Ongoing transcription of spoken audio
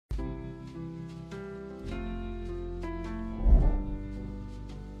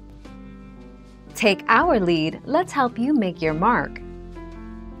Take our lead, let's help you make your mark.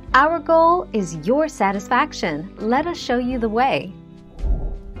 Our goal is your satisfaction. Let us show you the way.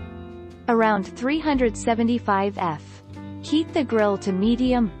 Around 375 F. Heat the grill to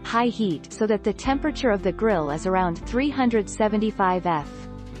medium-high heat so that the temperature of the grill is around 375 F.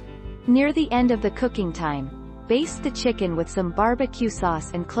 Near the end of the cooking time, baste the chicken with some barbecue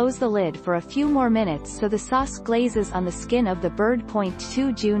sauce and close the lid for a few more minutes so the sauce glazes on the skin of the bird.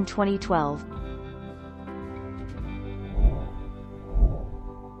 2 June 2012.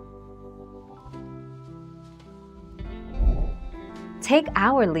 Take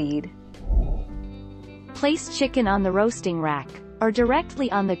our lead. Place chicken on the roasting rack, or directly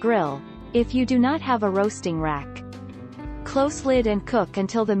on the grill, if you do not have a roasting rack. Close lid and cook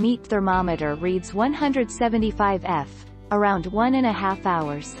until the meat thermometer reads 175 F, around 1.5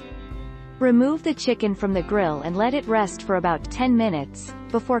 hours. Remove the chicken from the grill and let it rest for about 10 minutes,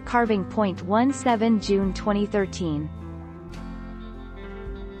 before carving. 17 June 2013.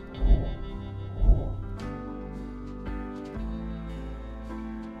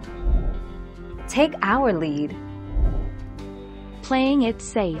 Take our lead. Playing it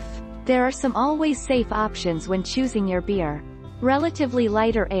safe. There are some always safe options when choosing your beer. Relatively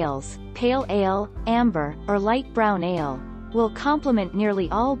lighter ales, pale ale, amber, or light brown ale, will complement nearly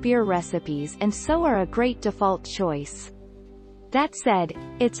all beer recipes and so are a great default choice. That said,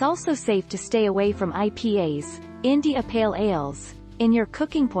 it's also safe to stay away from IPAs, India Pale Ales, in your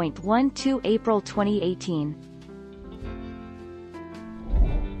cooking. 1-2 April 2018.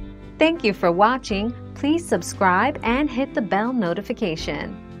 Thank you for watching. Please subscribe and hit the bell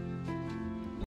notification.